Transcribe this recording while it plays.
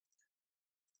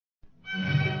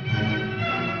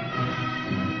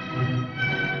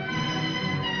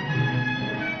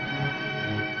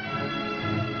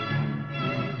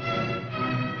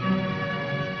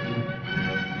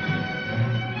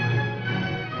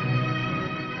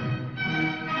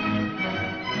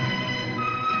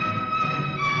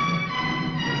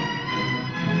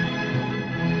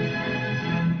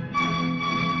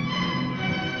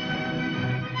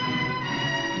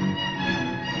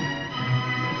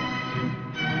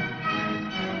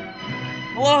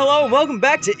Hello, and welcome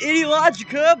back to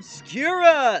Ideologica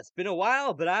Obscura. It's been a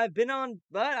while, but I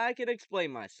can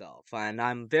explain myself, and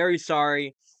I'm very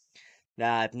sorry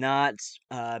that I've not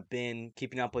been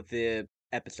keeping up with the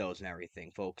episodes and everything,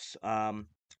 folks.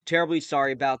 Terribly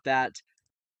sorry about that.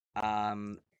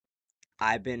 Um,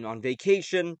 I've been on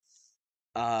vacation,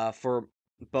 for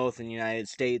both in the United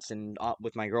States and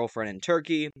with my girlfriend in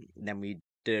Turkey. Then we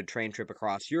did a train trip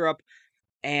across Europe,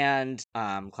 and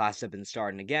class have been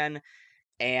starting again,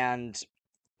 and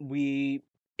we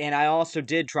and I also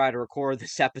did try to record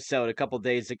this episode a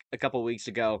couple weeks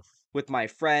ago with my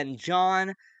friend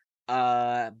John,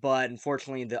 but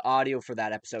unfortunately the audio for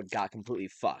that episode got completely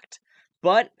fucked.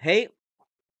 But hey,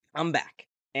 I'm back,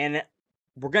 and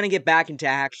we're gonna get back into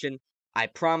action. I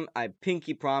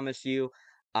pinky promise you,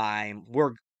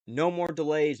 we're no more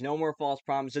delays, no more false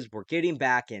promises. We're getting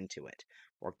back into it.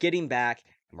 We're getting back,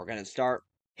 and we're gonna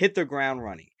hit the ground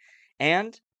running.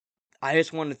 And I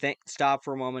just want to stop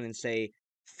for a moment and say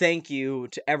thank you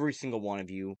to every single one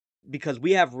of you, because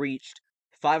we have reached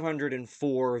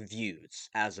 504 views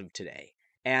as of today.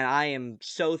 And I am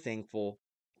so thankful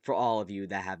for all of you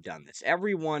that have done this.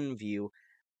 Every one of you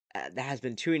that has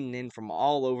been tuning in from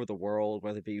all over the world,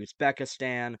 whether it be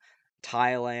Uzbekistan,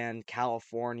 Thailand,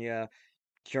 California,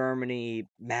 Germany,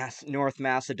 North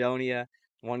Macedonia.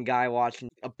 One guy watching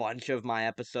a bunch of my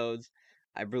episodes.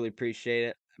 I really appreciate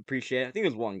it. I think it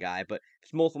was one guy, but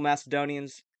it's multiple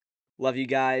Macedonians. Love you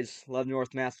guys. Love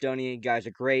North Macedonia. You guys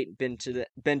are great. Been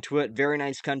to it. Very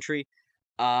nice country.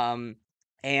 Um,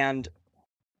 and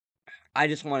I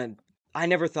just wanted. I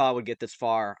never thought I would get this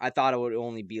far. I thought it would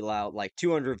only be like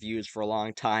 200 views for a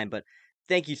long time, but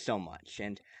thank you so much.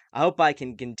 And I hope I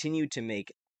can continue to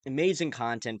make amazing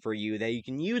content for you that you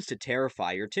can use to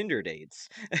terrify your Tinder dates.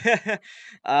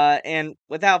 And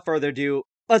without further ado,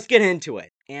 let's get into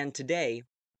it. And today,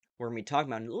 we're going to be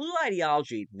talking about a little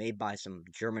ideology made by some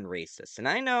German racists. And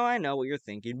I know what you're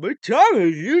thinking, but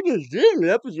Thomas, you just did an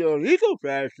episode on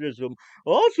ecofascism,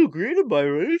 also created by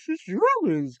racist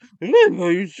Germans, and then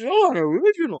you so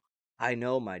unoriginal. I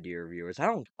know, my dear viewers.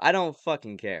 I don't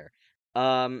fucking care.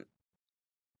 Um,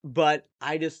 but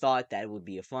I just thought that it would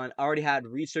be a fun. I already had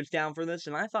research down for this,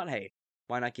 and I thought, hey,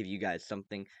 why not give you guys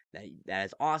something that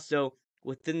is also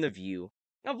within the view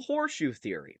of horseshoe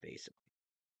theory, basically.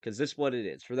 Because this is what it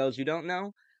is. For those who don't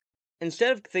know,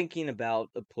 instead of thinking about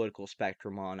the political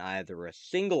spectrum on either a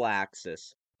single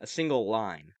axis, a single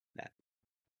line,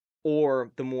 or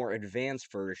the more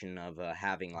advanced version of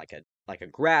having like a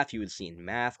graph you would see in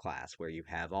math class, where you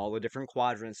have all the different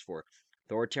quadrants for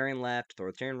authoritarian left,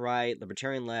 authoritarian right,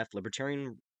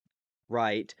 libertarian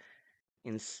right.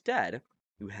 Instead,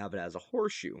 you have it as a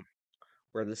horseshoe,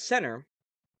 where the center,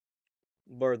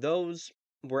 where those,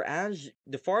 whereas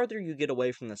the farther you get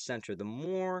away from the center, the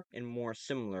more and more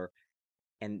similar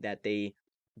and that they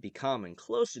become and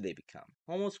closer they become,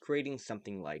 almost creating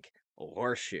something like a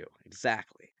horseshoe.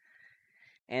 Exactly.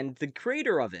 And the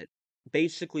creator of it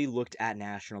basically looked at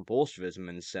National Bolshevism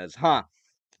and says, huh,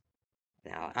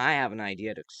 now I have an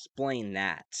idea to explain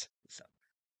that.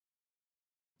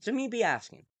 So me be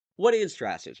asking, what is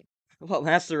Strasserism? Well,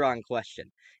 that's the wrong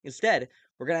question. Instead,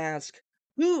 we're going to ask,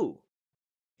 who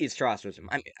is Strasserism?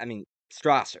 I mean,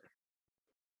 Strasser.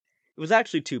 It was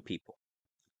actually two people,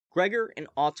 Gregor and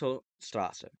Otto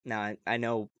Strasse. Now, I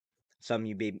know some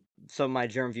of my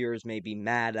German viewers may be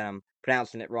mad that I'm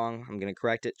pronouncing it wrong. I'm going to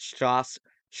correct it. Strasse.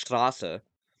 Strasse.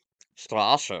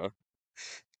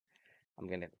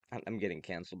 I'm getting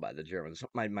canceled by the Germans,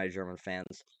 my German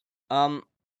fans. Um,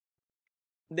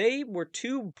 they were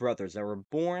two brothers that were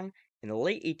born in the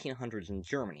late 1800s in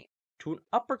Germany to an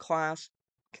upper class,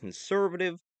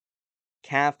 conservative,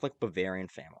 Catholic Bavarian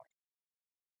family.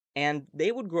 And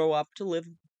they would grow up to live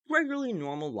regularly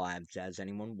normal lives as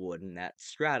anyone would in that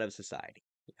strata of society.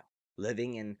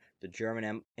 Living in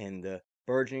in the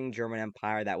burgeoning German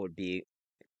Empire that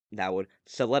would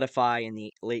solidify in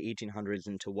the late 1800s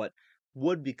into what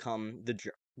would become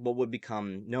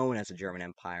known as the German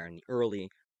Empire in the early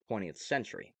 20th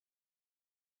century.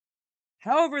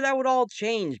 However, that would all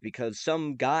change because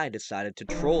some guy decided to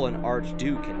troll an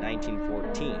archduke in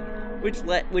 1914, which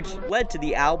led to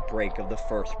the outbreak of the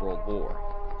First World War.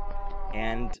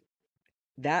 And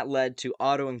that led to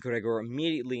Otto and Gregor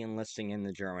immediately enlisting in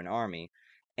the German army,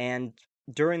 and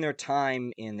during their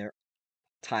time in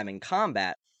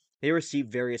combat, they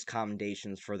received various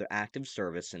commendations for their active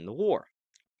service in the war.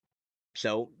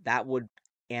 So that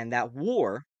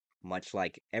war, much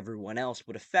like everyone else,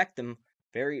 would affect them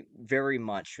very, very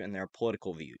much in their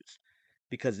political views,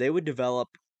 because they would develop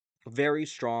very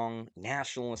strong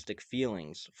nationalistic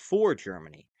feelings for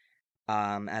Germany,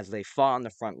 as they fought on the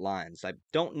front lines. I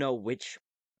don't know which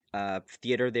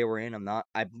theater they were in.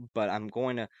 But I'm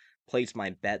going to place my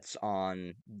bets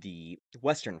on the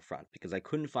Western Front because I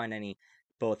couldn't find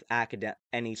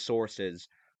any sources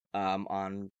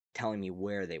on telling me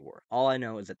where they were. All I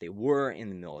know is that they were in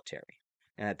the military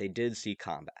and that they did see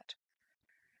combat.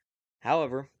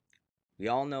 However, we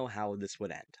all know how this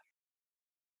would end.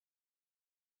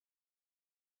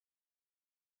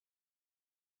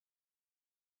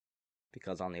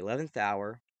 Because on the 11th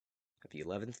hour of the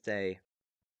 11th day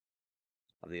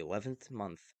of the 11th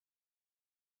month,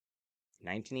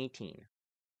 1918,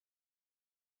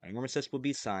 an armistice would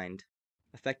be signed,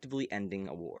 effectively ending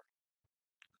a war.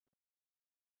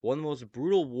 One of the most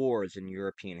brutal wars in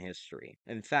European history,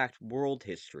 in fact, world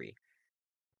history,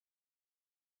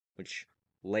 which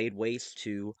laid waste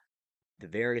to the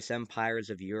various empires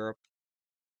of Europe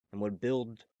and would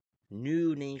build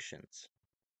new nations.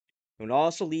 It would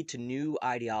also lead to new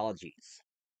ideologies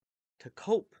to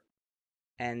cope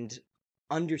and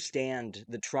understand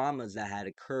the traumas that had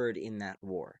occurred in that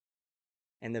war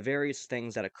and the various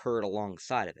things that occurred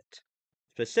alongside of it.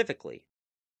 Specifically,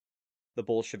 the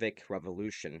Bolshevik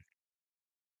Revolution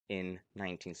in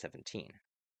 1917.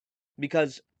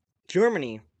 Because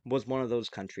Germany was one of those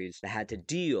countries that had to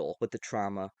deal with the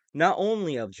trauma not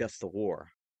only of just the war,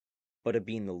 but of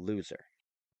being the loser.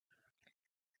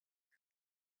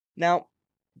 Now,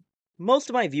 most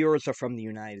of my viewers are from the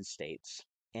United States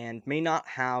and may not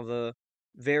have a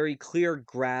very clear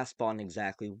grasp on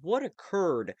exactly what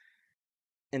occurred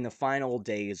in the final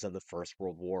days of the First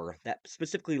World War that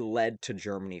specifically led to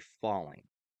Germany falling.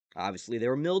 Obviously,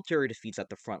 there were military defeats at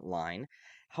the front line.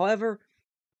 However,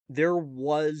 there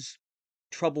was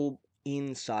trouble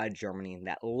inside Germany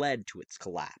that led to its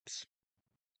collapse.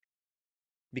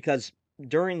 Because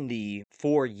during the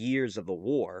 4 years of the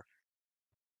war,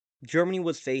 Germany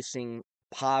was facing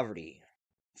poverty,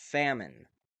 famine,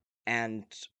 and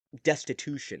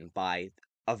destitution by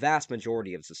a vast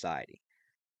majority of society.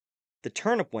 The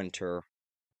turnip winter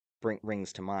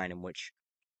rings to mind, in which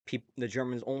the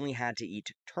Germans only had to eat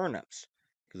turnips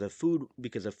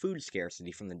because of food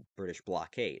scarcity from the British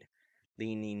blockade,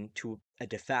 leading to a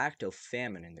de facto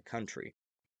famine in the country.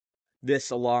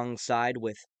 This, alongside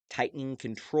with tightening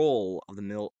control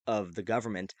of the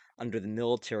government under the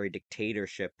military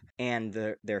dictatorship and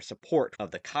their support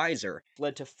of the Kaiser,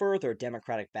 led to further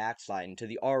democratic backslide into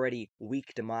the already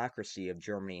weak democracy of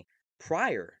Germany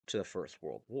prior to the First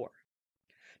World War.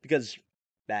 Because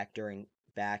back in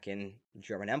the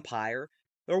German Empire,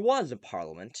 there was a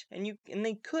parliament, and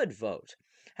they could vote.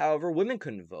 However, women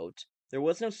couldn't vote. There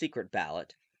was no secret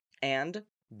ballot, and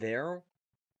there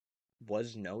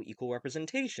was no equal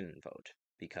representation in vote.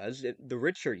 Because the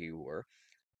richer you were,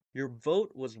 your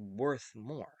vote was worth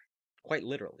more, quite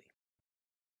literally.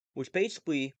 Which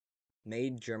basically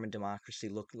made German democracy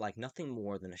look like nothing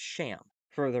more than a sham.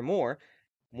 Furthermore,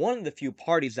 one of the few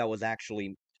parties that was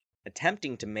actually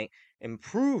attempting to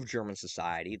improve German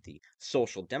society, the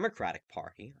Social Democratic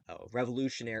Party, a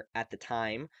revolutionary at the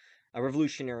time, a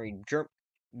revolutionary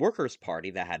workers'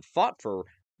 party that had fought for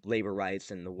labor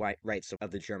rights and the rights of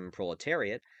the German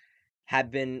proletariat, had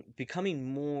been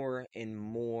becoming more and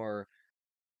more.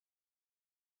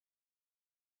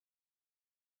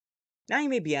 Now you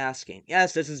may be asking,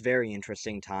 yes, this is very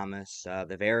interesting, Thomas,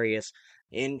 the various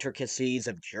intricacies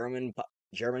of German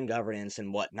governance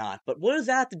and whatnot, but what does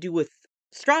that have to do with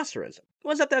Strasserism?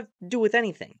 What does that have to do with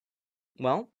anything?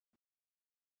 Well,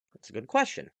 that's a good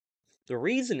question. The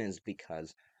reason is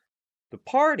because the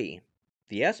party,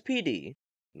 the SPD,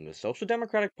 the Social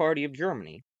Democratic Party of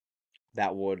Germany,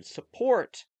 that would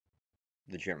support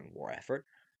the German war effort,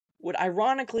 would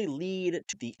ironically lead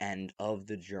to the end of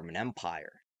the German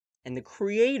Empire and the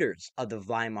creators of the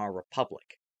Weimar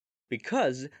Republic,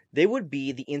 because they would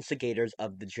be the instigators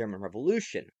of the German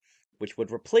Revolution, which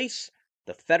would replace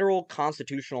the federal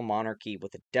constitutional monarchy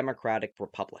with a democratic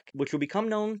republic, which would become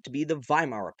known to be the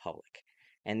Weimar Republic.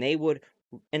 And they would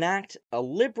enact a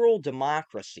liberal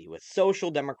democracy with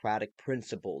social democratic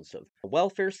principles of a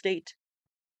welfare state,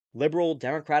 liberal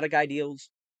democratic ideals,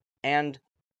 and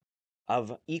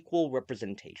of equal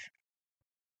representation,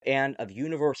 and of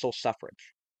universal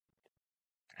suffrage.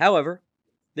 However,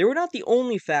 they were not the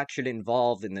only faction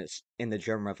involved in the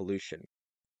German Revolution.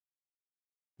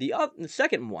 The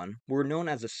second one were known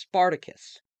as the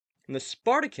Spartacists. And the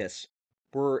Spartacists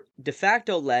were de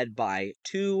facto led by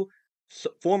two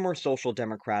former Social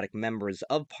Democratic members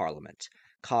of Parliament,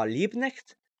 Karl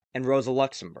Liebknecht and Rosa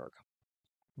Luxemburg.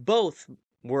 Both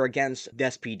were against the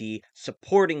SPD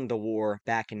supporting the war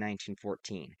back in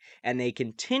 1914, and they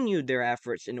continued their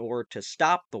efforts in order to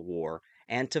stop the war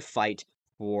and to fight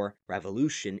for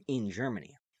revolution in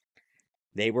Germany.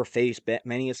 They were faced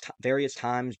various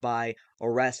times by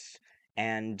arrests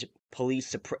and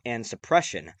police and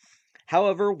suppression.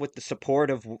 However, with the support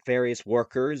of various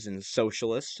workers and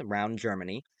socialists around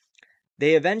Germany,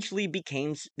 they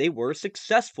were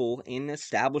successful in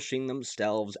establishing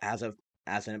themselves as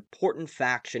an important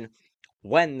faction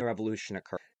when the revolution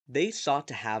occurred. They sought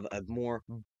to have a more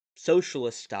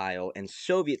socialist style and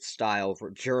Soviet style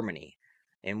for Germany,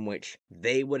 in which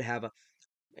they would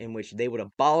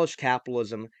abolish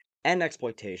capitalism and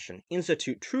exploitation,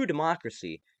 institute true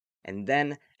democracy, and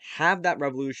then have that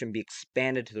revolution be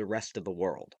expanded to the rest of the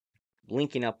world,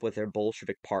 linking up with their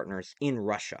Bolshevik partners in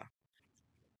Russia.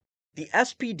 The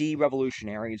SPD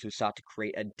revolutionaries, who sought to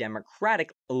create a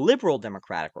liberal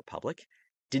democratic republic,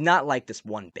 did not like this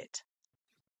one bit.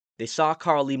 They saw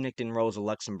Karl Liebknecht and Rosa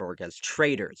Luxemburg as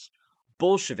traitors,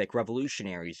 Bolshevik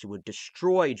revolutionaries who would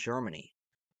destroy Germany.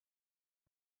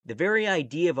 The very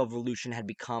idea of revolution had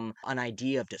become an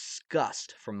idea of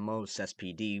disgust from most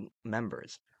SPD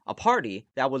members, a party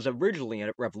that was originally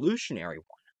a revolutionary one.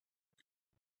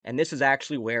 And this is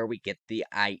actually where we get the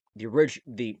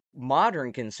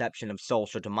modern conception of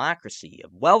social democracy,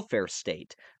 of welfare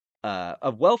state,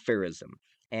 of welfarism,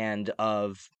 and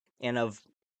of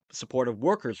support of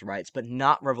workers' rights, but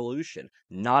not revolution,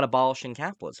 not abolishing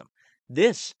capitalism.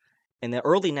 This, in the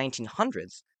early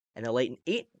 1900s, and the late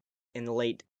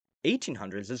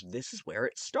 1800s, this is where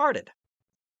it started.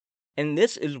 And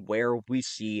this is where we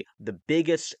see the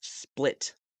biggest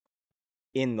split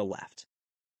in the left,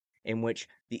 in which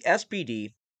the SPD,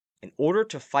 in order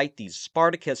to fight these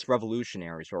Spartacus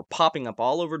revolutionaries who are popping up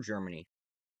all over Germany,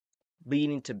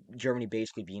 leading to Germany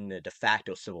basically being the de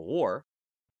facto civil war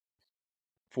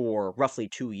for roughly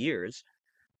 2 years,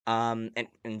 and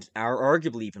are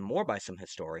arguably even more by some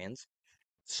historians,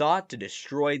 sought to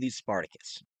destroy these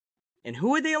Spartacus. And who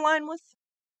would they align with?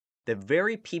 The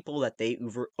very people that they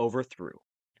overthrew.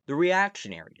 The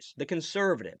reactionaries, the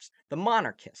conservatives, the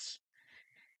monarchists.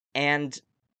 And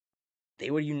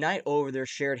they would unite over their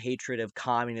shared hatred of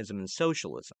communism and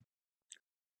socialism.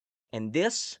 And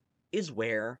this is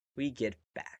where we get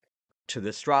back to the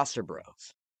Strasser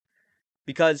Bros.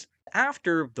 Because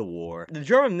after the war, the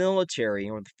German military,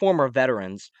 or the former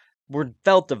veterans,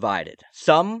 felt divided.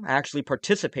 Some actually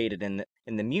participated in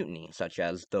the mutiny, such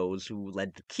as those who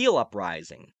led the Kiel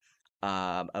uprising,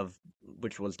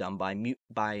 which was done by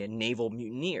naval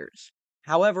mutineers.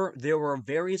 However, there were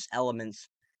various elements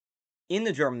in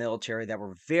the German military that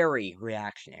were very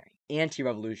reactionary,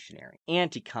 anti-revolutionary,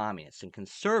 anti-communist, and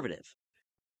conservative,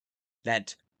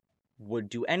 that would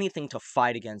do anything to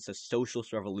fight against a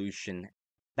socialist revolution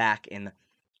back in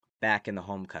the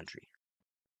home country.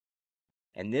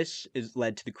 And this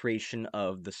led to the creation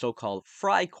of the so-called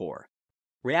Freikorps,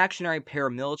 reactionary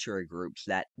paramilitary groups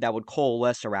that would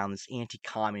coalesce around this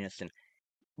anti-communist and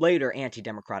later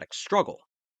anti-democratic struggle.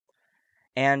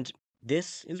 And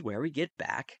this is where we get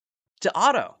back to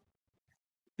Otto.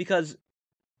 Because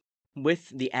with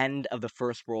the end of the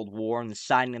First World War and the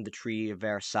signing of the Treaty of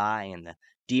Versailles and the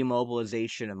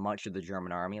demobilization of much of the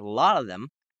German army, a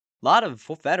lot of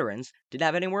veterans didn't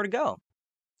have anywhere to go.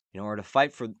 In order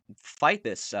to fight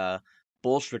this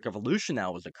Bolshevik revolution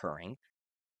that was occurring,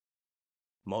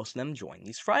 most of them joined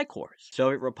these Freikorps.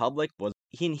 Soviet Republic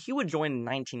he would join in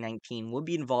 1919, would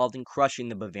be involved in crushing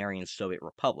the Bavarian Soviet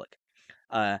Republic.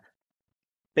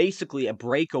 Basically a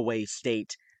breakaway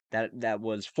state that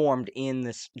was formed in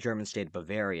this German state of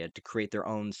Bavaria to create their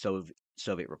own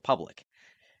Soviet Republic.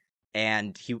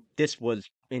 And these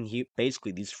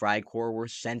Freikorps were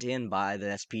sent in by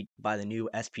the new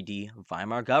SPD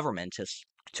Weimar government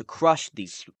to crush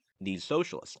these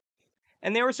socialists.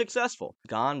 And they were successful.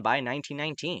 Gone by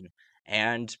 1919.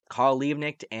 And Karl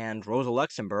Liebknecht and Rosa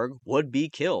Luxemburg would be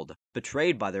killed,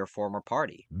 betrayed by their former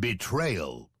party.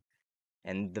 Betrayal.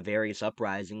 And the various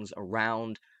uprisings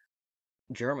around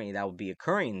Germany that would be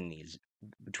occurring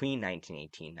between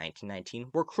 1918 and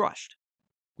 1919 were crushed,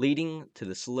 leading to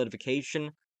the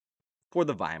solidification for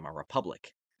the Weimar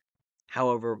Republic.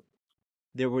 However,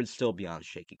 there would still be on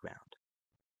shaky ground.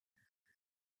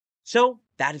 So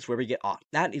that is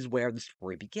where the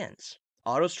story begins.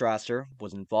 Otto Strasser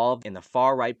was involved in the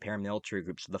far-right paramilitary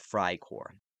groups of the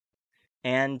Freikorps,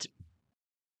 and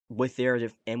with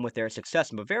their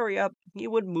success in Bavaria, he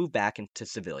would move back into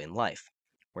civilian life,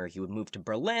 where he would move to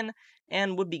Berlin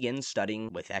and would begin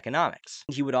studying with economics.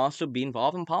 He would also be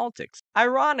involved in politics.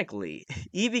 Ironically,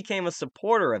 he became a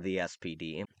supporter of the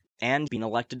SPD and being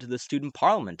elected to the student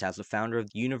parliament as the founder of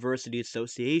the University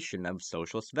Association of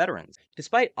Socialist Veterans.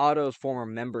 Despite Otto's former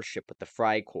membership with the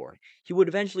Freikorps, he would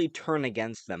eventually turn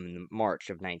against them in March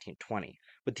of 1920,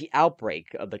 with the outbreak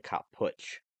of the Kapp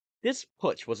Putsch. This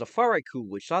putsch was a far-right coup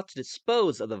which sought to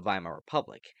dispose of the Weimar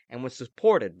Republic, and was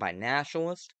supported by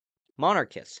nationalist,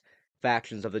 monarchist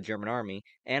factions of the German army,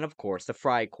 and of course the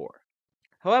Freikorps.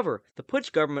 However, the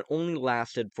putsch government only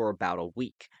lasted for about a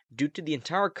week, due to the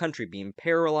entire country being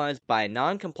paralyzed by a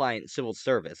non-compliant civil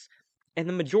service, and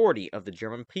the majority of the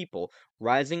German people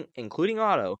rising, including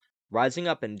Otto, rising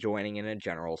up and joining in a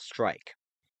general strike.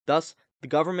 Thus, the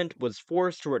government was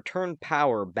forced to return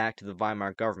power back to the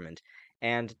Weimar government,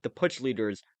 and the putsch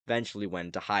leaders eventually went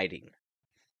into hiding.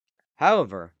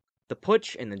 However, the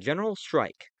putsch and the general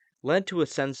strike led to a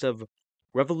sense of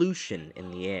revolution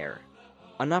in the air,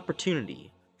 an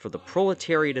opportunity for the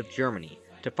proletariat of Germany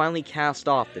to finally cast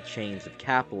off the chains of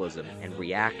capitalism and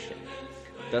reaction,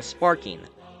 thus sparking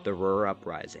the Ruhr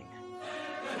Uprising.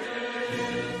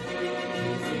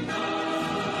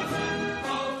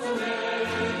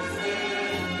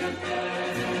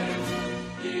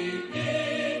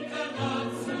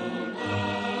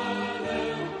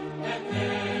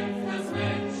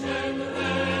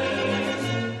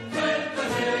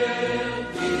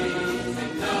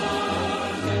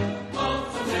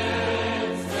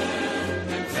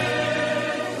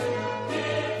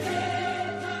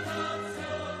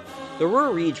 The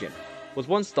Ruhr region was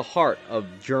once the heart of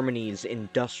Germany's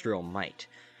industrial might,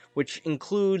 which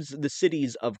includes the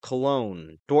cities of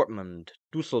Cologne, Dortmund,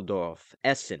 Dusseldorf,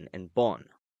 Essen, and Bonn.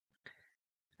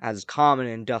 As common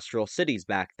in industrial cities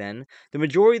back then, the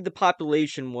majority of the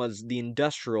population was the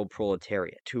industrial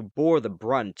proletariat, who bore the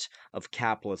brunt of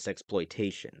capitalist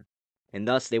exploitation, and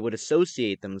thus they would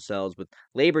associate themselves with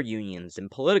labor unions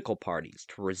and political parties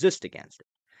to resist against it,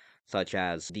 such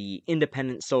as the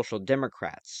Independent Social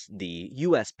Democrats, the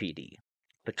USPD,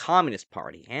 the Communist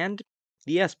Party, and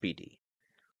the SPD.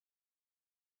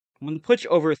 When the putsch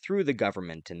overthrew the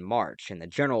government in March and the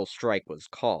general strike was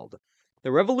called,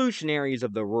 the revolutionaries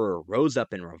of the Ruhr rose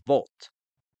up in revolt.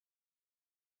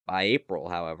 By April,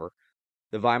 however,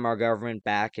 the Weimar government,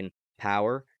 back in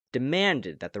power,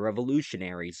 demanded that the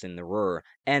revolutionaries in the Ruhr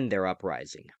end their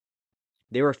uprising.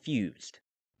 They refused,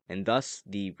 and thus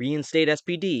the reinstated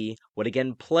SPD would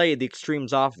again play the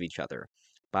extremes off of each other,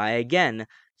 by again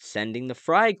sending the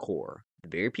Freikorps, the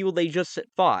very people they just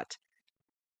fought,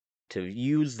 to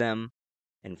use them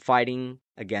in fighting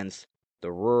against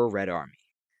the Ruhr Red Army,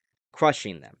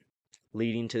 crushing them,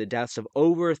 leading to the deaths of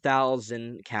over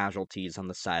 1,000 casualties on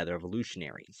the side of the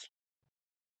revolutionaries.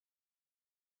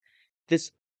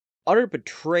 This utter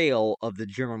betrayal of the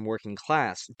German working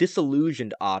class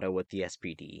disillusioned Otto with the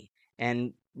SPD,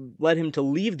 and led him to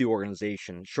leave the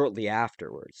organization shortly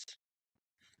afterwards.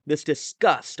 This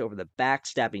disgust over the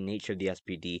backstabbing nature of the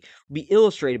SPD will be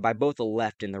illustrated by both the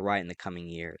left and the right in the coming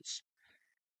years,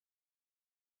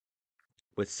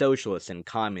 with socialists and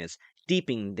communists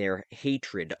deepening their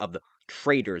hatred of the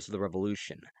traitors of the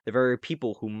revolution, the very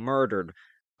people who murdered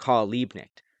Karl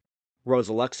Liebknecht,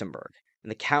 Rosa Luxemburg,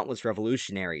 and the countless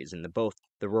revolutionaries in both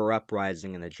the Ruhr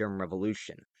Uprising and the German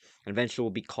Revolution, and eventually will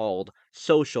be called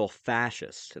social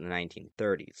fascists in the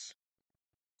 1930s.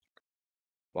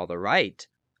 While the right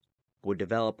would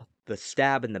develop the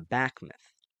stab in the back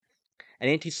myth, an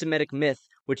anti-Semitic myth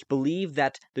which believed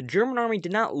that the German army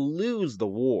did not lose the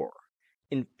war,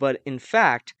 but in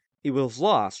fact it was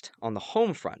lost on the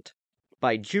home front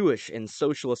by Jewish and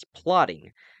socialist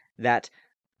plotting that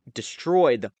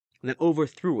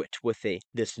overthrew it with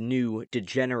this new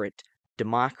degenerate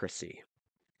democracy.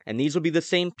 And these will be the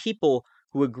same people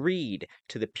who agreed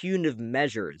to the punitive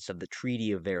measures of the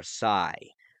Treaty of Versailles,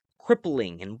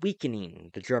 crippling and weakening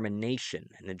the German nation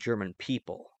and the German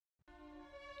people.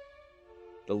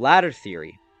 The latter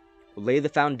theory would lay the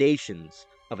foundations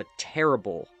of a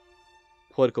terrible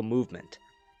political movement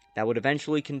that would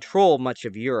eventually control much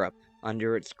of Europe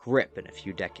under its grip in a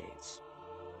few decades.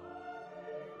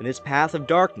 And this path of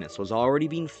darkness was already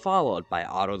being followed by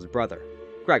Otto's brother,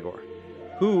 Gregor,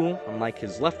 who, unlike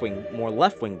his more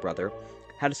left-wing brother,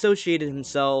 had associated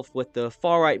himself with the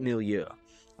far-right milieu,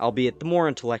 albeit the more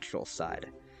intellectual side.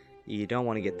 You don't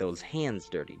want to get those hands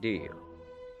dirty, do you?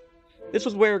 This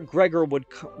was where Gregor would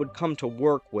come to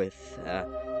work with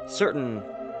a certain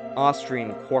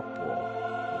Austrian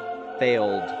corporal,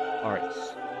 failed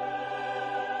artist.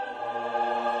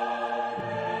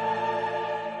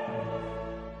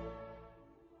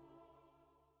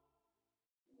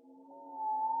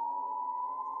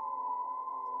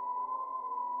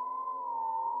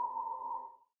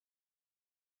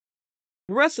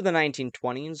 The rest of the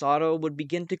 1920s, Otto would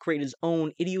begin to create his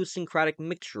own idiosyncratic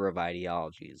mixture of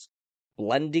ideologies,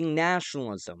 blending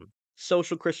nationalism,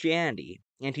 social Christianity,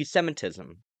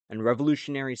 anti-Semitism, and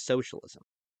revolutionary socialism.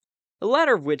 the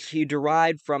latter of which he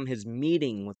derived from his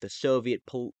meeting with the Soviet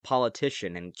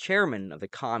politician and chairman of the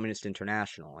Communist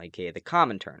International, aka the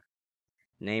Comintern.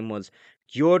 His name was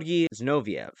Georgy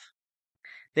Zinoviev.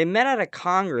 They met at a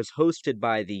congress hosted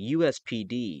by the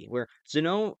USPD, where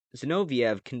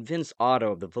Zinoviev convinced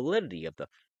Otto of the validity of the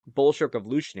Bolshevik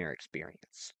revolutionary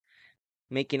experience,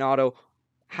 making Otto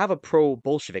have a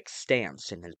pro-Bolshevik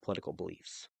stance in his political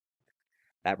beliefs.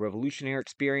 That revolutionary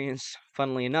experience,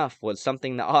 funnily enough, was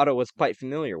something that Otto was quite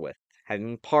familiar with,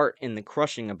 having part in the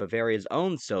crushing of Bavaria's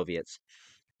own Soviets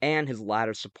and his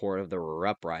latter support of the Ruhr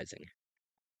Uprising.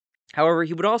 However,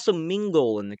 he would also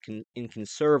mingle in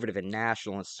conservative and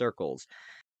nationalist circles,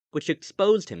 which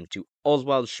exposed him to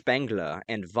Oswald Spengler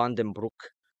and Van den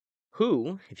Broek,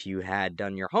 who, if you had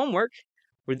done your homework,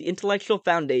 were the intellectual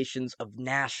foundations of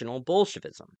National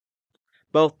Bolshevism.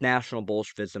 Both National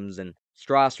Bolshevism's and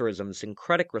Strasserism's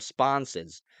syncretic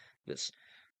responses, this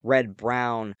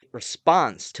red-brown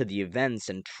response to the events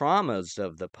and traumas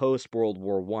of the post-World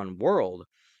War I world,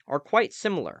 are quite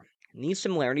similar. And these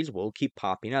similarities will keep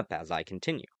popping up as I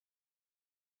continue.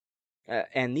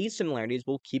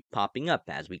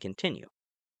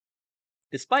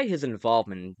 Despite his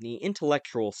involvement in the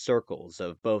intellectual circles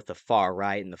of both the far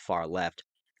right and the far left,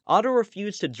 Otto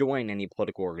refused to join any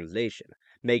political organization,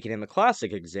 making him a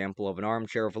classic example of an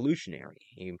armchair revolutionary.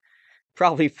 He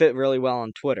probably fit really well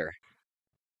on Twitter.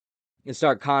 In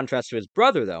stark contrast to his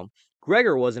brother, though,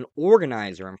 Gregor was an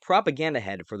organizer and propaganda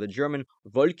head for the German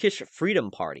Völkisch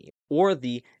Freedom Party, or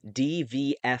the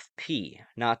DVFP,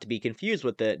 not to be confused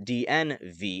with the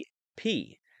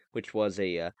DNVP, which was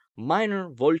a minor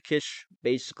Völkisch,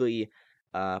 basically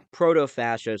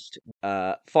proto-fascist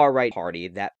far-right party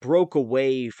that broke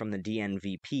away from the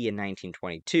DNVP in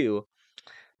 1922,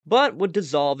 but would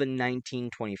dissolve in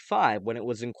 1925 when it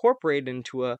was incorporated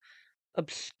into a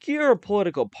obscure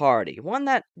political party, one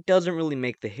that doesn't really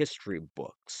make the history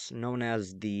books, known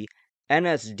as the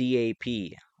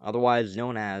NSDAP, otherwise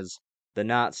known as the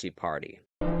Nazi Party.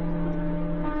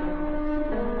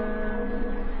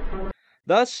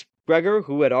 Thus, Gregor,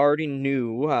 who had already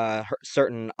knew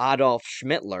certain Adolf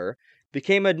Schmittler,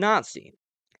 became a Nazi,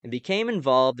 and became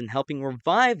involved in helping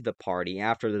revive the party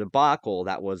after the debacle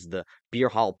that was the Beer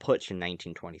Hall Putsch in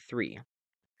 1923.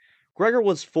 Gregor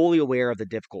was fully aware of the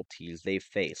difficulties they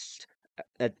faced.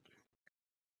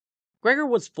 Gregor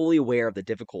was fully aware of the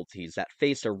difficulties that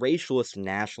faced a racialist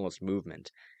nationalist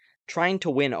movement, trying to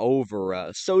win over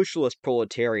a socialist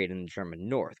proletariat in the German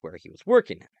North, where he was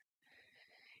working.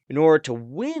 In order to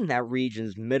win that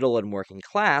region's middle and working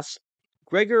class,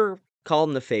 Gregor called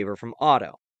in a favor from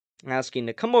Otto, asking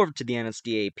to come over to the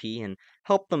NSDAP and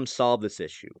help them solve this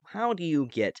issue. How do you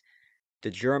get the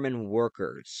German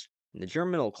workers and the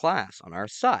German middle class on our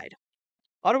side?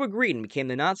 Otto agreed and became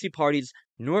the Nazi Party's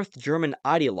North German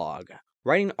ideologue,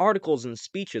 writing articles and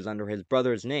speeches under his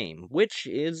brother's name, which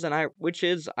is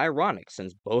ironic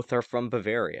since both are from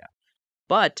Bavaria.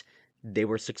 But they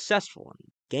were successful and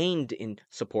gained in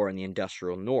support in the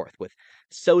industrial North with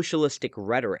socialistic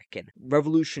rhetoric and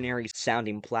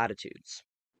revolutionary-sounding platitudes.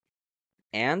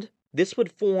 And this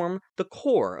would form the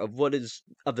core of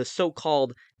the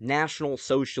so-called National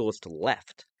Socialist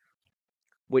left,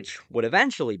 which would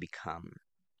eventually become,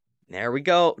 there we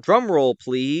go, drum roll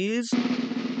please,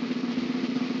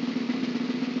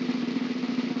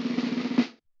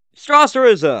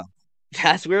 Strasserism!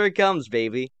 That's where it comes,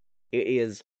 baby. It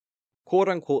is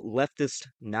quote-unquote leftist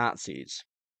Nazis,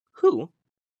 who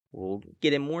will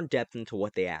get in more depth into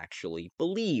what they actually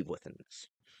believe within this.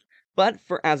 But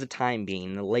for as a time being,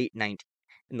 in the late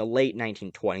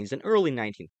 1920s and early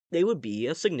 19th, they would be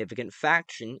a significant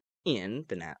faction in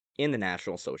the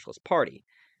National Socialist Party.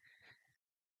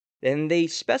 And they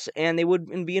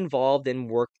would be involved in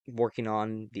working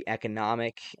on the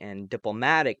economic and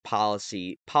diplomatic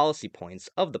policy points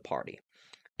of the party.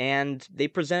 And they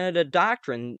presented a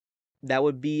doctrine that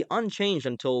would be unchanged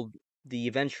until the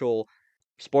eventual,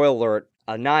 spoiler alert,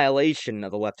 annihilation of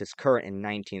the leftist current in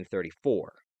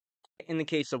 1934. In the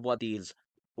case of what these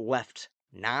left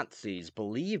Nazis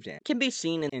believed in, can be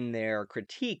seen in their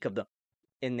critique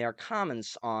in their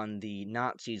comments on the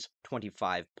Nazis'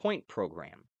 25-point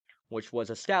program, which was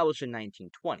established in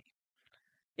 1920,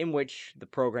 in which the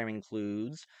program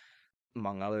includes,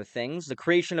 among other things, the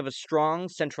creation of a strong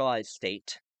centralized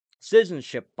state,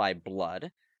 citizenship by blood,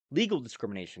 legal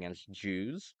discrimination against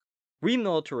Jews,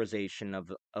 remilitarization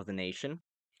of the nation,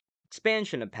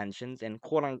 expansion of pensions, and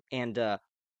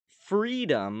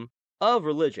freedom of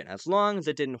religion, as long as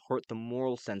it didn't hurt the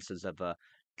moral senses of a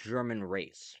German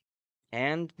race,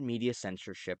 and media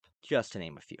censorship, just to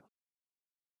name a few.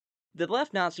 The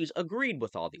left Nazis agreed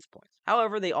with all these points.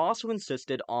 However, they also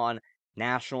insisted on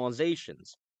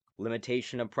nationalizations,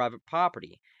 limitation of private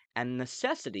property, and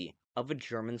necessity of a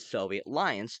German-Soviet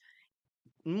alliance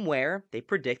where they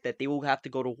predict that they will have to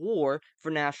go to war for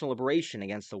national liberation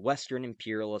against the Western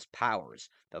imperialist powers,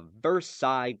 the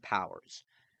Versailles powers,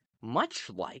 much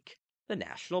like the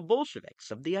National Bolsheviks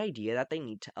of the idea that they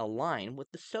need to align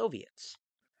with the Soviets,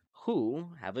 who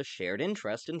have a shared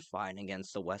interest in fighting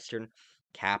against the Western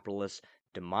capitalist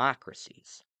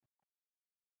democracies.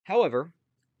 However,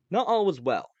 not all was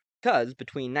well, because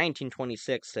between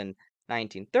 1926 and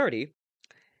 1930,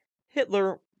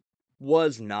 Hitler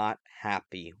was not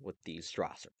happy with these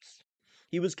Strassers.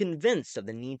 He was convinced of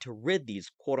the need to rid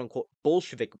these quote-unquote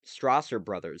Bolshevik Strasser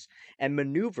brothers and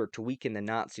maneuver to weaken the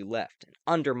Nazi left and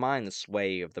undermine the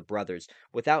sway of the brothers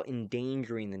without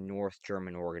endangering the North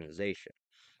German organization,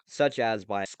 such as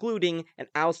by excluding and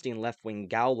ousting left-wing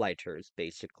Gauleiters,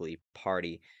 basically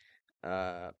party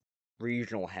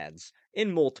regional heads,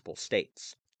 in multiple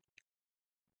states,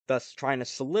 thus trying to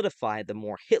solidify the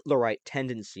more Hitlerite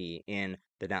tendency in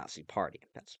the Nazi Party.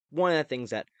 That's one of the things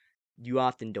that you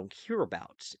often don't hear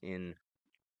about in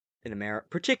America,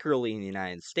 particularly in the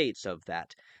United States, of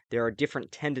that there are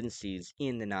different tendencies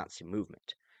in the Nazi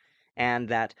movement, and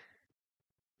that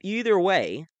either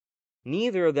way,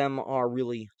 neither of them are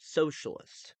really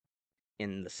socialist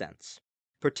in the sense,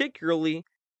 particularly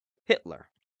Hitler,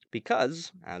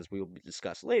 because, as we will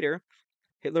discuss later,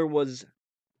 Hitler was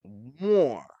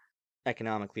more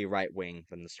economically right wing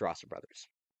than the Strasser brothers.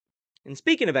 And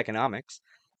speaking of economics,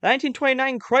 the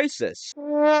 1929 crisis,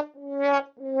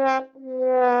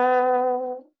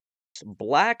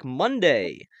 Black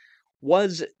Monday,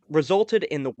 was resulted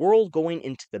in the world going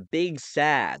into the big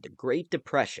sad Great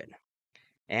Depression,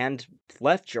 and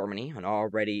left Germany, an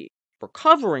already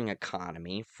recovering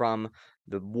economy from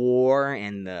the war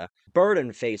and the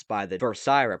burden faced by the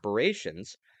Versailles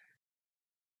reparations,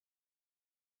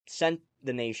 sent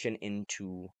the nation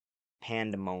into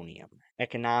pandemonium,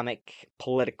 economic,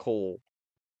 political,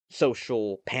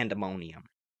 social pandemonium,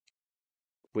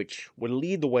 which would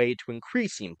lead the way to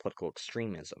increasing political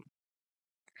extremism.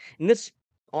 And this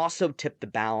also tipped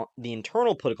the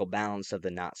internal political balance of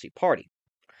the Nazi Party,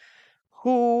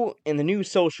 who, in the new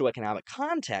socio-economic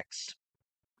context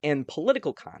and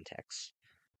political context,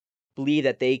 believed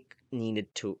that they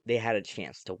had a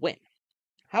chance to win.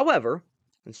 However,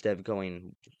 instead of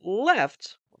going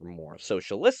left, or more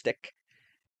socialistic,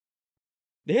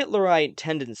 the Hitlerite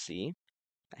tendency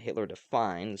Hitler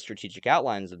defined, the strategic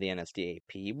outlines of the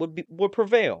NSDAP would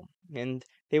prevail, and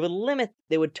they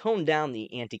would tone down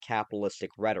the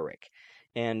anti-capitalistic rhetoric,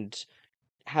 and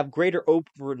have greater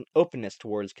openness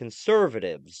towards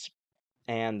conservatives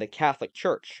and the Catholic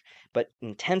Church, but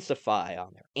intensify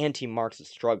on their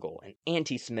anti-Marxist struggle and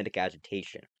anti-Semitic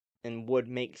agitation, and would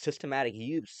make systematic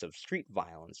use of street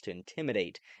violence to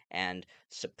intimidate and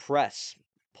suppress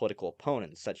political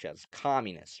opponents such as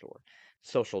communists or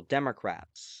social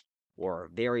democrats or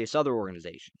various other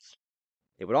organizations.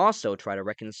 They would also try to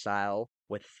reconcile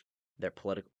with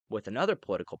another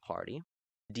political party,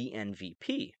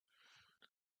 DNVP,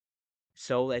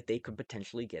 so that they could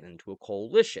potentially get into a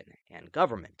coalition and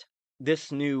government.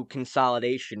 This new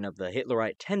consolidation of the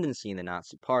Hitlerite tendency in the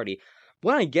Nazi Party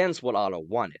went against what Otto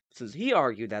wanted, since he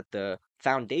argued that the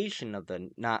foundation of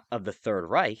the Third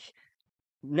Reich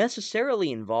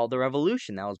necessarily involved a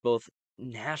revolution that was both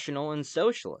national and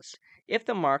socialist, if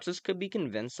the Marxists could be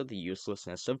convinced of the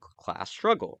uselessness of class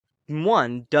struggle.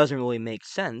 One doesn't really make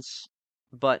sense,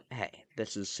 but hey,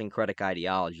 this is syncretic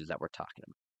ideologies that we're talking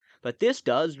about. But this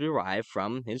does derive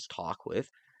from his talk with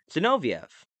Zinoviev,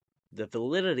 the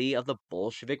validity of the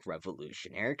Bolshevik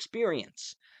revolutionary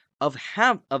experience, of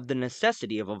the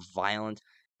necessity of a violent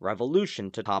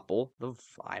revolution to topple the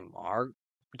Weimar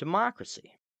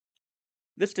democracy.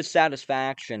 This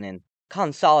dissatisfaction and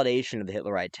consolidation of the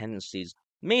Hitlerite tendencies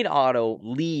made Otto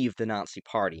leave the Nazi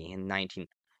Party in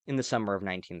the summer of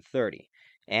 1930,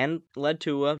 and led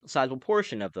to a sizable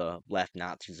portion of the left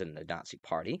Nazis in the Nazi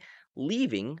Party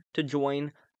leaving to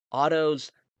join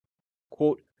Otto's,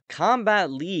 quote, Combat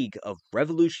League of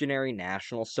Revolutionary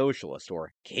National Socialists,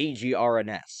 or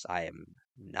KGRNS. I am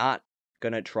not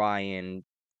gonna try and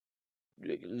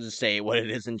say what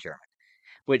it is in German,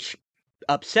 which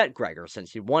upset Gregor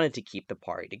since he wanted to keep the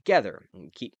party together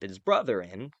and keep his brother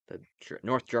in, the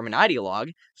North German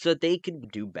ideologue, so that they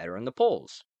could do better in the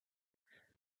polls.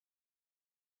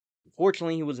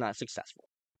 Fortunately, he was not successful.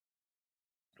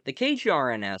 The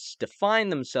KGRNS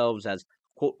defined themselves as,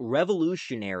 quote,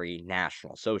 revolutionary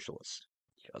National Socialists,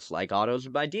 just like Otto's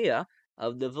idea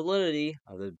of the validity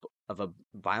of a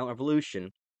violent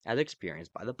revolution as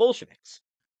experienced by the Bolsheviks,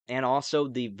 and also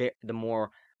the more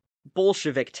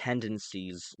Bolshevik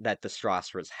tendencies that the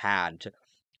Strasserism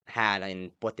had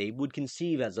in what they would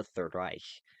conceive as the Third Reich.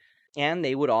 And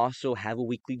they would also have a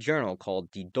weekly journal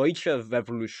called Die Deutsche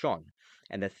Revolution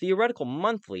and a theoretical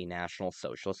monthly National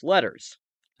Socialist Letters.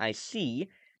 I see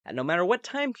that no matter what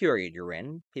time period you're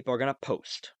in, people are going to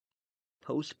post,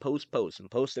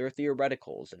 and post their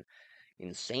theoreticals and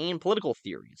insane political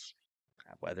theories,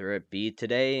 whether it be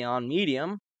today on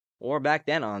Medium or back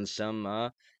then on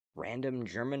some random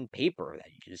German paper that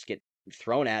you just get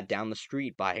thrown at down the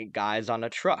street by guys on a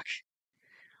truck.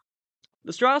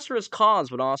 The Strasserism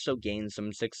cause would also gain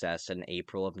some success in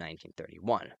April of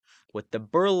 1931 with the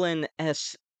Berlin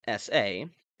SA.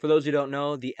 For those who don't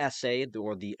know, the SA,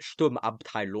 or the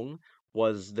Sturmabteilung,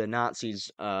 was the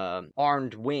Nazis'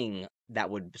 armed wing that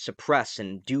would suppress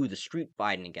and do the street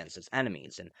fighting against its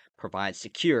enemies and provide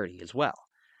security as well.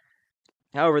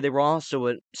 However, they were also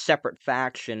a separate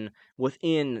faction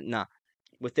within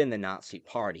the Nazi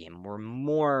Party and were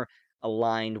more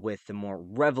aligned with the more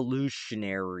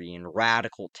revolutionary and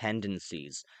radical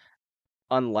tendencies,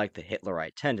 unlike the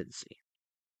Hitlerite tendency.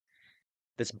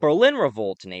 This Berlin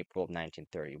revolt in April of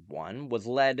 1931 was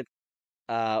led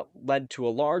to a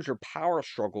larger power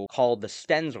struggle called the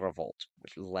Stenz Revolt,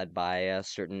 which was led by a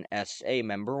certain SA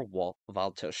member,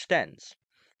 Walter Stenz.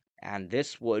 And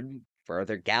this would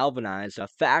further galvanize a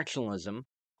factionalism,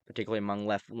 particularly among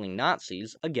left-wing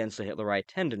Nazis, against the Hitlerite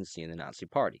tendency in the Nazi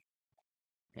Party,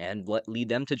 and lead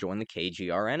them to join the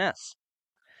KGRNS.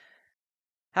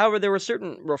 However, there were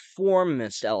certain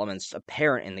reformist elements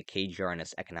apparent in the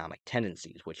KGRNS economic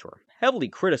tendencies, which were heavily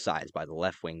criticized by the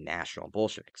left-wing National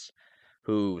Bolsheviks,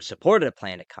 who supported a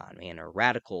planned economy and a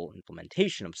radical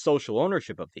implementation of social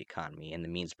ownership of the economy and the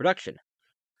means of production.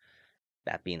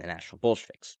 That being the National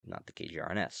Bolsheviks, not the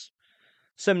KGRNS.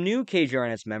 Some new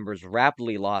KGRNS members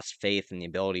rapidly lost faith in the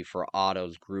ability for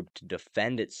Otto's group to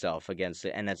defend itself against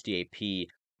the NSDAP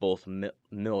both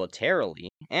militarily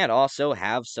and also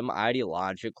have some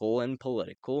ideological and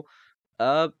political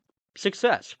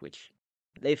success, which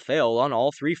they failed on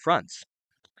all three fronts.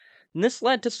 And this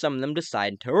led to some of them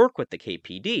deciding to work with the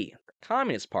KPD, the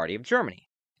Communist Party of Germany,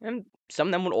 and some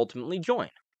of them would ultimately join.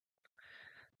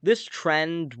 This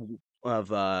trend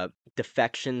of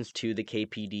defections to the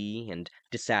KPD and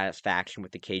dissatisfaction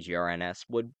with the KGRNS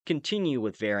would continue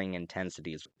with varying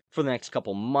intensities for the next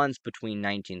couple months between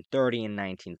 1930 and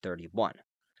 1931.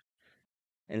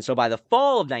 And so by the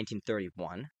fall of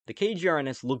 1931, the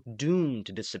KGRNS looked doomed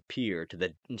to disappear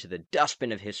into the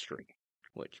dustbin of history,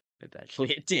 which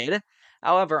eventually it did.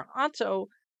 However, Otto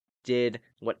did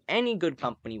what any good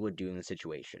company would do in the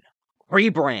situation: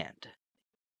 rebrand,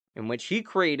 in which he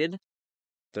created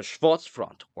the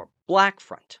Schwarzfront, or Black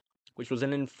Front, which was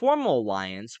an informal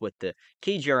alliance with the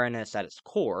KGRNS at its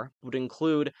core, would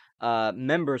include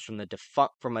members from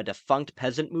a defunct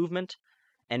peasant movement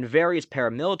and various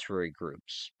paramilitary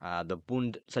groups,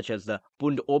 such as the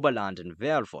Bund Oberland and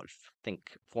Werwolf.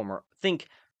 Think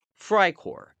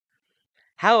Freikorps.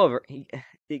 However,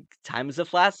 time is a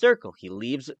flat circle. He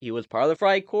was part of the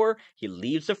Freikorps, he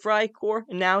leaves the Freikorps,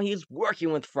 and now he's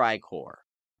working with Freikorps.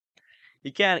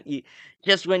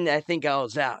 Just when I think I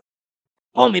was out,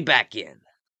 pull me back in.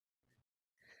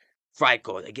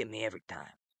 Freikorps, they get me every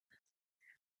time.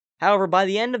 However, by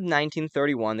the end of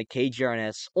 1931, the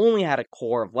KGRNS only had a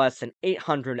core of less than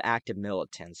 800 active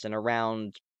militants and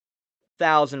around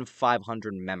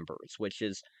 1,500 members, which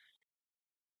is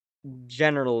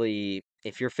generally,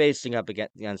 if you're facing up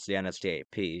against the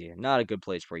NSDAP, not a good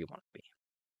place where you want to be.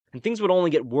 And things would only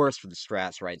get worse for the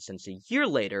Strasserism, since a year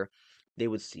later, they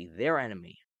would see their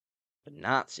enemy, the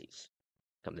Nazis,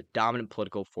 become the dominant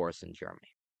political force in Germany.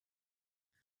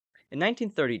 In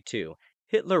 1932,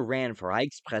 Hitler ran for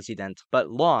Reichspräsident but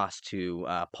lost to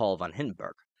Paul von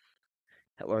Hindenburg.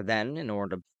 Hitler then, in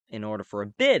order for a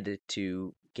bid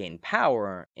to gain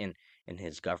power in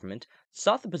his government,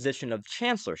 sought the position of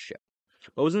chancellorship,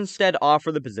 but was instead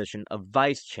offered the position of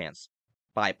vice chancellor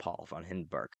by Paul von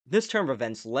Hindenburg. This turn of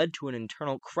events led to an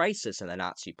internal crisis in the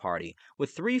Nazi Party,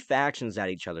 with three factions at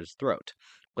each other's throat,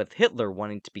 with Hitler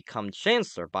wanting to become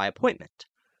chancellor by appointment.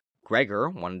 Gregor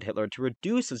wanted Hitler to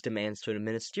reduce his demands to a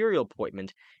ministerial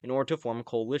appointment in order to form a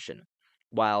coalition,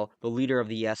 while the leader of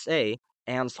the SA,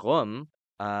 Ernst Röhm,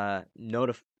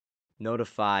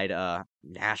 notified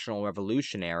National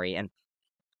Revolutionary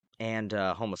and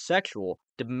homosexual,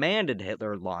 demanded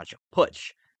Hitler launch a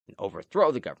putsch and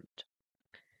overthrow the government.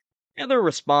 Hitler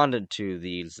responded to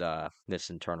this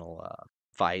internal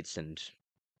fights and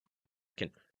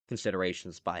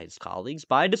considerations by his colleagues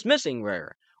by dismissing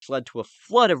Gregor, which led to a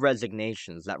flood of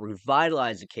resignations that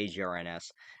revitalized the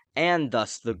KGRNS and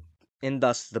thus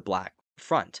the Black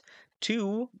Front.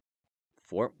 Two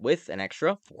with an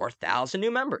extra 4,000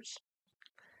 new members.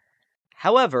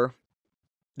 However,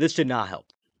 this did not help,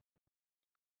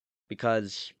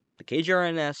 because the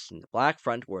KGRNS and the Black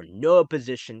Front were in no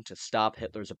position to stop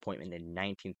Hitler's appointment in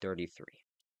 1933.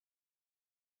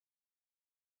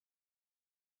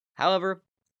 However,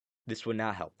 this would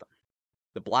not help them.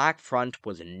 The Black Front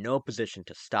was in no position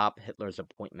to stop Hitler's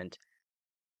appointment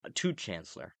to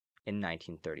Chancellor in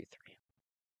 1933.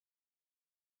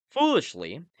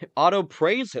 Foolishly, Otto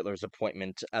praised Hitler's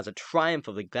appointment as a triumph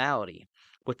of legality,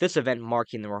 with this event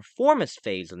marking the reformist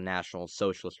phase of the National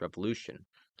Socialist Revolution,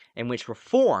 in which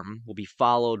reform will be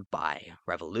followed by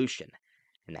revolution,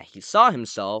 and that he saw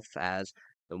himself as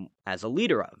a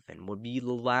leader of, and would be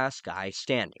the last guy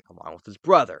standing, along with his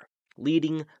brother,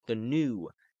 leading the new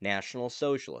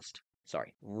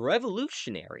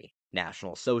revolutionary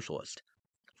National Socialist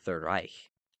Third Reich.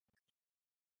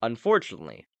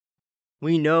 Unfortunately,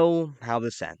 we know how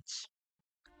this ends.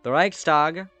 The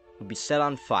Reichstag would be set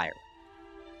on fire,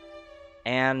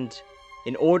 and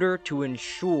in order to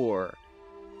ensure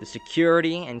the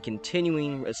security and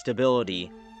continuing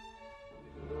stability,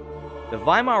 the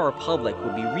Weimar Republic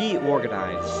would be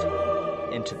reorganized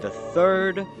into the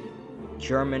Third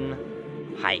German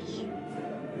Reich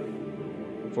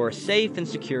for a safe and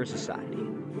secure society.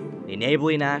 The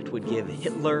Enabling Act would give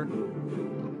Hitler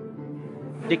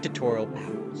dictatorial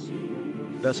powers,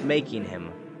 thus making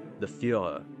him the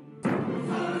Führer.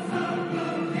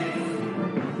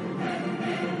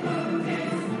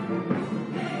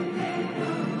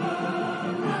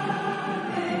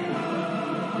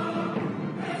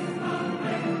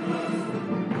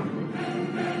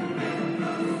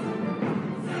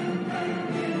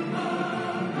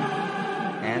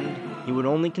 And he would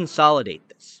only consolidate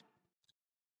this,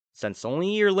 since only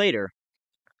a year later,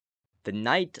 the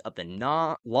night of the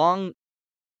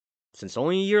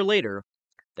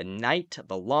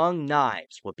long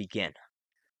knives would begin.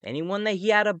 Anyone that he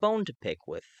had a bone to pick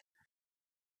with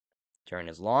during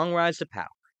his long rise to power.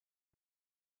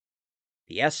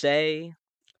 The SA,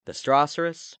 the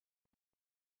Strasserism,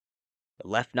 the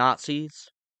left Nazis,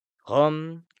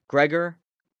 Gregor,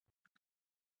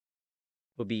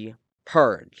 would be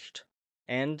purged,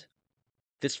 and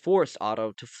this forced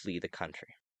Otto to flee the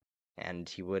country. And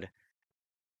he would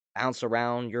bounce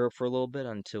around Europe for a little bit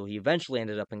until he eventually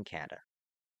ended up in Canada,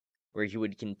 where he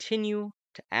would continue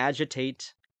to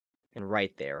agitate and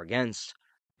write there against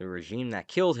the regime that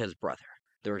killed his brother,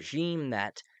 the regime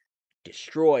that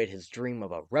destroyed his dream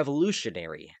of a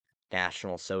revolutionary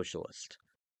National Socialist.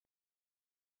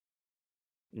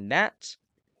 And that,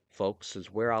 folks, is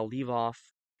where I'll leave off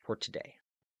for today.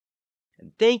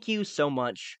 And thank you so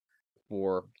much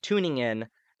for tuning in,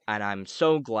 and I'm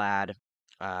so glad,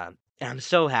 and I'm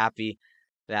so happy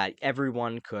that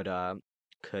everyone could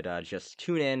just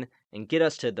tune in and get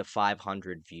us to the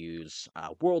 500 views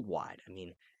worldwide. I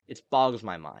mean, it boggles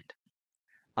my mind.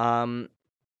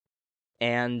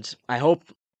 And I hope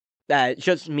that it's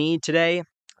just me today,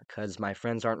 because my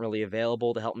friends aren't really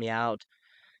available to help me out.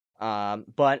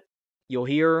 But you'll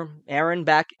hear Aaron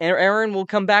back. Aaron will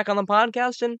come back on the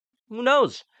podcast, and who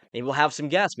knows? Maybe we'll have some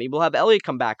guests. Maybe we'll have Elliot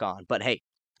come back on. But hey,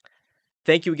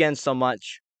 thank you again so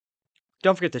much.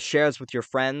 Don't forget to share this with your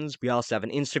friends. We also have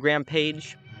an Instagram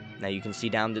page that you can see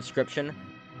down in the description.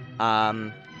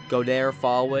 Go there,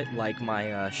 follow it, like my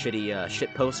shitty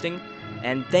shit posting.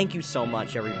 And thank you so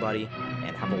much, everybody,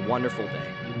 and have a wonderful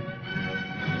day.